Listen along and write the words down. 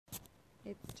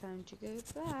time to go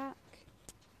back.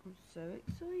 I'm so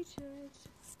excited.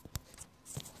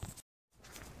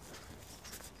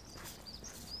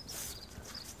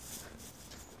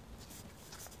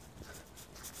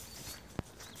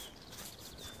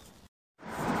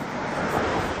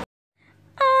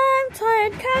 I'm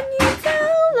tired, can you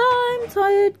tell? I'm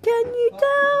tired, can you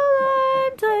tell?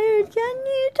 I'm tired, can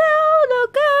you tell?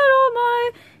 Look at all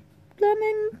my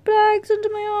lemon bags under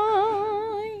my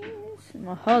eyes.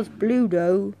 My heart's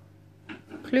Bluto.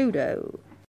 Pluto.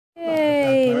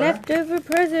 Yay, leftover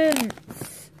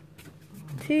presents.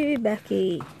 To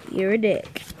Becky. You're a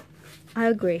dick. I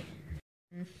agree.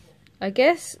 I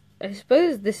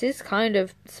suppose this is kind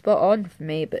of spot on for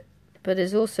me, but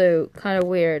it's also kind of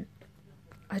weird.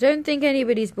 I don't think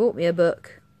anybody's bought me a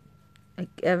book. Like,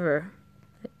 ever.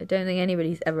 I don't think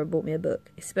anybody's ever bought me a book.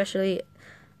 Especially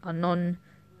a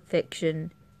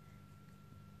non-fiction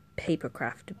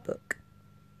papercraft book.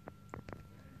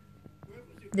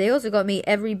 They also got me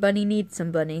Every Bunny Needs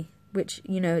Some Bunny, which,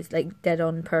 you know, it's like dead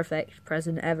on perfect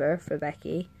present ever for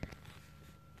Becky.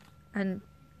 And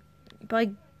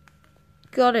by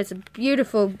God, it's a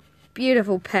beautiful,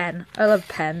 beautiful pen. I love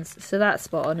pens, so that's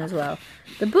spot on as well.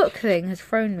 The book thing has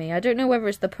thrown me. I don't know whether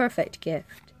it's the perfect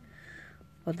gift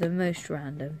or the most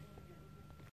random.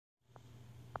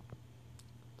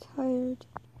 Tired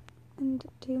and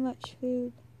too much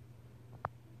food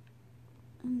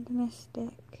and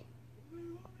mystic.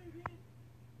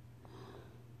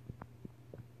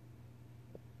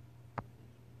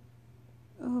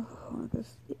 Oh, I want to go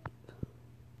sleep.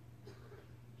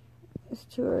 It's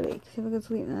too early, because if I can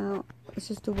sleep now, it's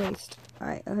just a waste.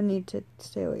 I need to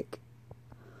stay awake.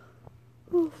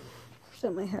 Oof,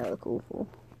 doesn't my hair look awful?